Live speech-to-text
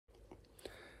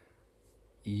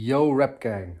Yo, Rep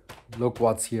Gang, look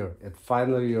what's here. It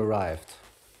finally arrived.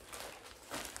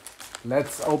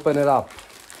 Let's open it up.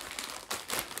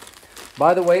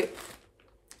 By the way,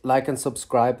 like and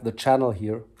subscribe the channel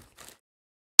here.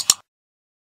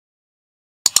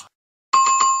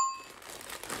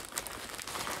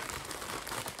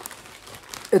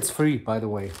 It's free, by the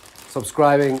way.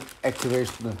 Subscribing,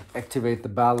 activate the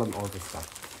bell and all this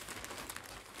stuff.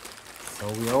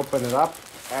 So we open it up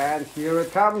and here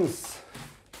it comes.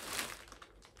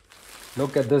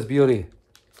 Look at this beauty.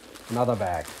 Another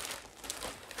bag.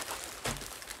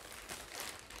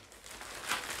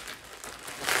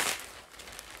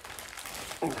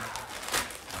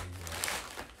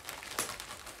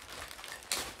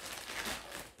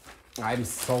 I'm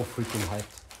so freaking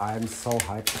hyped. I'm so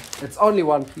hyped. It's only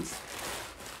one piece.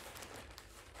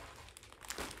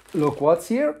 Look what's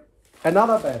here.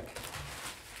 Another bag.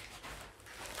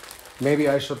 Maybe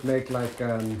I should make like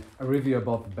a review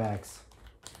about the bags.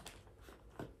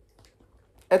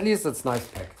 At least it's nice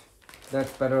packed.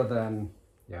 That's better than,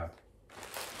 yeah.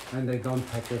 And they don't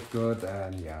pack it good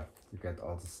and yeah, you get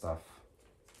all the stuff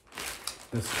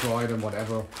destroyed and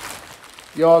whatever.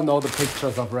 You all know the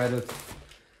pictures of Reddit.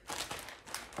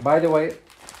 By the way,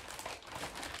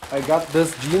 I got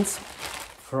this jeans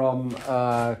from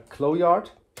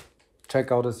Cloyard.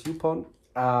 Check out his YouPorn.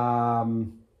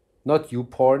 Not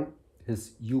YouPorn,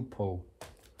 his YouPo.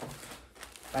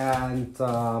 And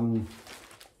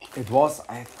it was,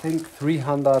 I think,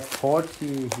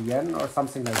 340 yen or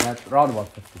something like that. Around about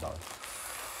 $50.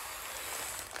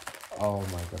 Oh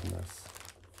my goodness.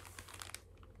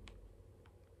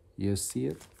 You see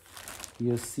it?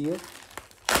 You see it?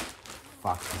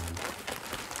 Fuck,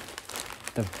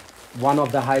 man. One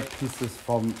of the hype pieces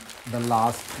from the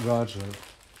last Virgil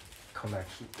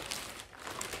collection.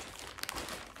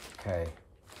 Okay,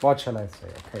 what shall I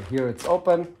say? Okay, here it's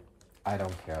open. I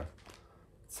don't care.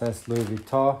 It says Louis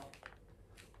Vuitton.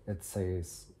 It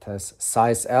says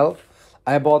size L.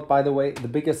 I bought, by the way, the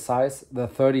biggest size, the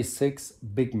 36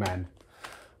 big man.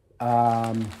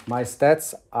 My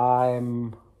stats,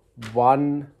 I'm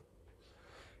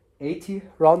 180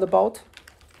 roundabout.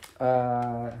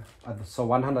 So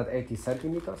 180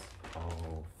 centimeters.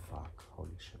 Oh fuck,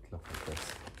 holy shit, look at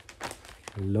this.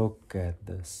 Look at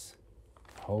this.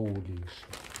 Holy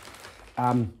shit.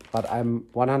 But I'm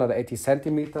 180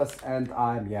 centimeters and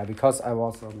I'm, yeah, because I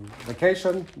was on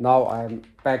vacation, now I'm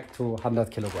back to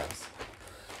 100 kilograms.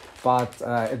 But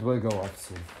it will go up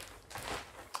soon.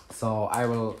 So I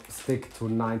will stick to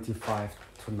 95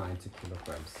 to 90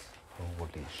 kilograms.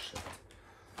 Holy shit.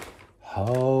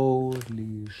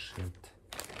 Holy shit.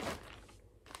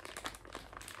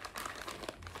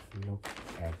 Look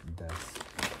at this.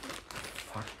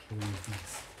 Fucking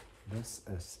beast. This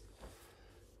is...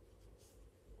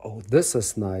 Oh, this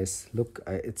is nice. Look,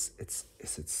 is it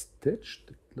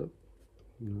stitched? Look,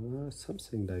 no,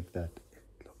 something like that.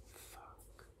 Look,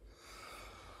 fuck.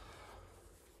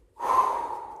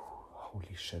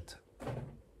 Holy shit.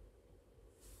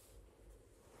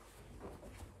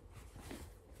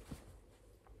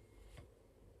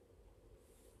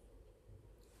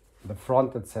 The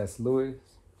front it says Louis,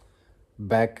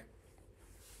 back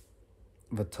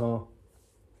Vuitton.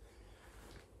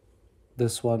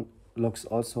 This one looks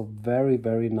also very,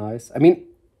 very nice. I mean,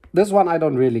 this one I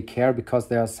don't really care because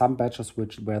there are some batches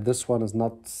where this one is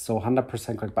not so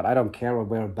 100% correct, but I don't care. I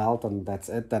wear a belt and that's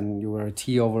it. Then you wear a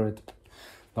tee over it.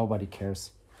 Nobody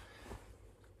cares.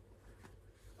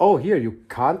 Oh, here you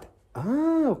can't.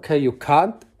 Ah, okay, you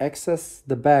can't access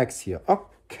the bags here.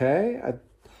 Okay,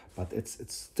 but it's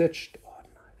stitched. Oh,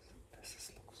 nice. This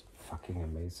looks fucking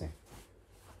amazing.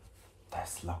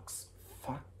 This looks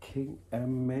fucking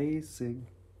amazing.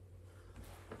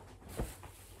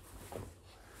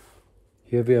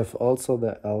 Here we have also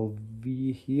the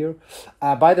LV here.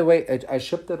 By the way, I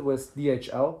shipped it with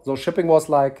DHL. So shipping was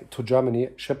like, to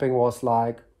Germany, shipping was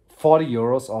like 40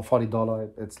 euros or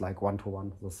 $40. It's like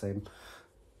 1-to-1, the same.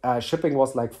 Shipping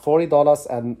was like $40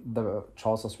 and the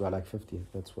trousers were like 50.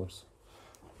 That's worse.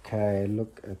 Okay,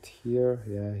 look at here.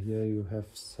 Yeah, here you have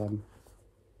some...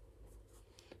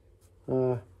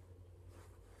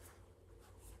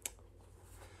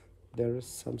 there is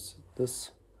some...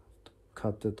 this...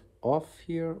 cut it off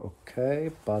here.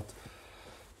 Okay, but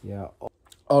yeah,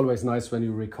 always nice when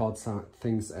you record some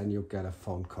things and you get a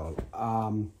phone call.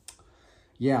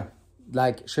 Yeah,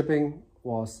 like shipping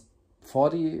was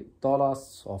 $40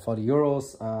 or 40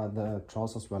 euros. The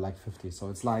trousers were like 50. So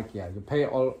it's like, yeah, you pay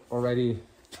already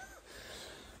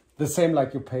the same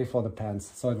like you pay for the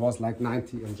pants. So it was like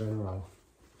 90 in general.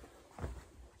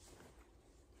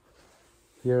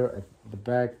 Here at the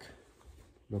back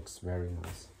looks very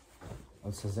nice.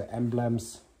 Also the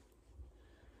emblems.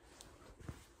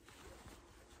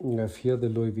 We have here the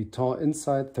Louis Vuitton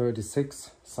inside,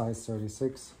 36, size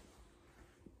 36.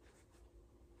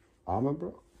 Armor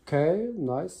bra. Okay,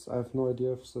 nice. I have no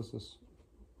idea if this is...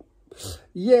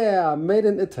 Yeah, made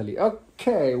in Italy.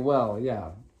 Okay, well,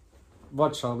 yeah.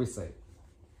 What shall we say?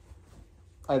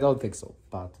 I don't think so,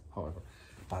 but however.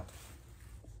 But,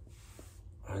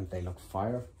 and they look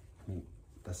fire. I mean,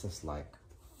 this is like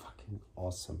fucking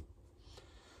awesome.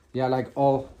 Yeah, like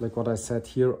what I said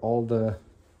here, all the...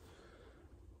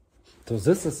 So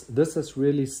this is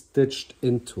really stitched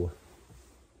into,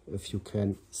 if you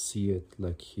can see it,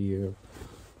 like here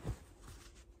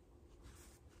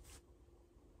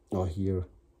or here.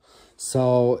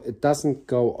 So it doesn't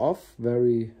go off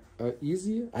very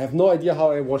easy. I have no idea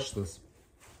how I wash this.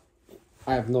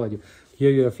 I have no idea.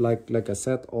 Here you have like I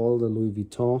said, all the Louis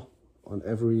Vuitton on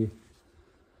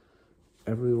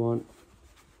everyone.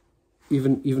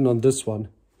 Even on this one,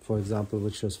 for example,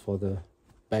 which is for the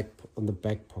back, on the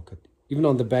back pocket. Even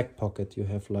on the back pocket, you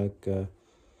have like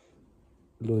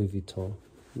Louis Vuitton.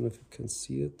 I don't know if you can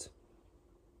see it.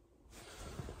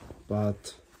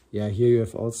 But yeah, here you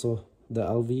have also the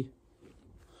LV.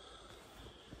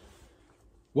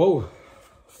 Whoa,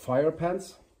 fire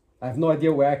pants. I have no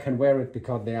idea where I can wear it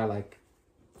because they are like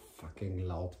fucking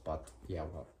loud. But yeah,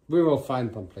 well, we will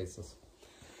find them places.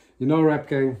 You know, Rap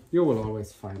Gang, you will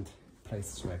always find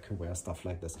places where I can wear stuff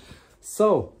like this.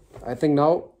 So I think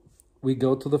now we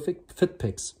go to the fit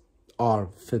pics or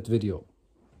fit video.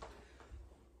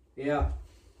 Yeah,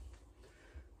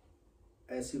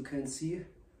 as you can see,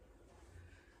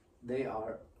 they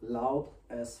are loud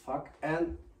as fuck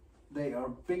and they are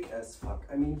big as fuck.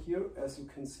 I mean, here, as you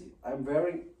can see, I'm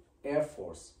wearing Air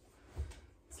Force.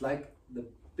 It's like the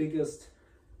biggest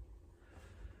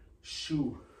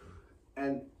shoe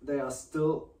and they are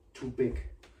still too big.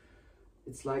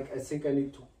 It's like, I think I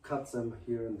need to cut them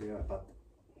here and there, but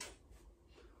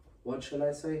what shall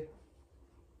I say?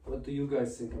 What do you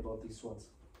guys think about these ones?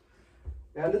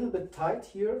 They're a little bit tight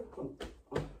here,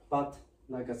 but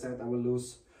like I said, I will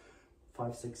lose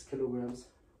 5-6 kilograms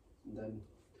and then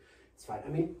it's fine. I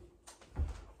mean,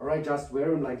 or I just wear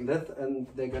them like that and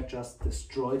they get just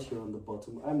destroyed here on the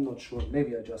bottom. I'm not sure.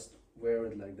 Maybe I just wear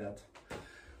it like that.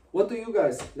 What do you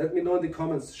guys? Let me know in the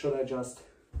comments. Should I just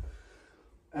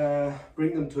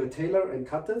bring them to a tailor and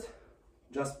cut it?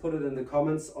 Just put it in the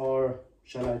comments, or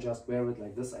shall I just wear it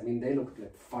like this? I mean, they look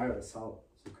like fire as hell.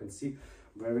 As you can see,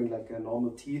 I'm wearing like a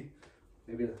normal tee.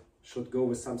 Maybe I should go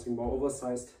with something more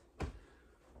oversized.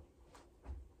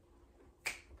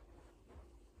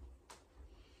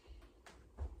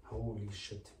 Holy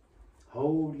shit.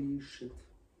 Holy shit.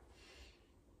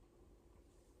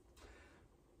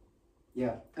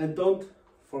 Yeah, and don't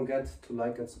forget to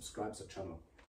like and subscribe the channel.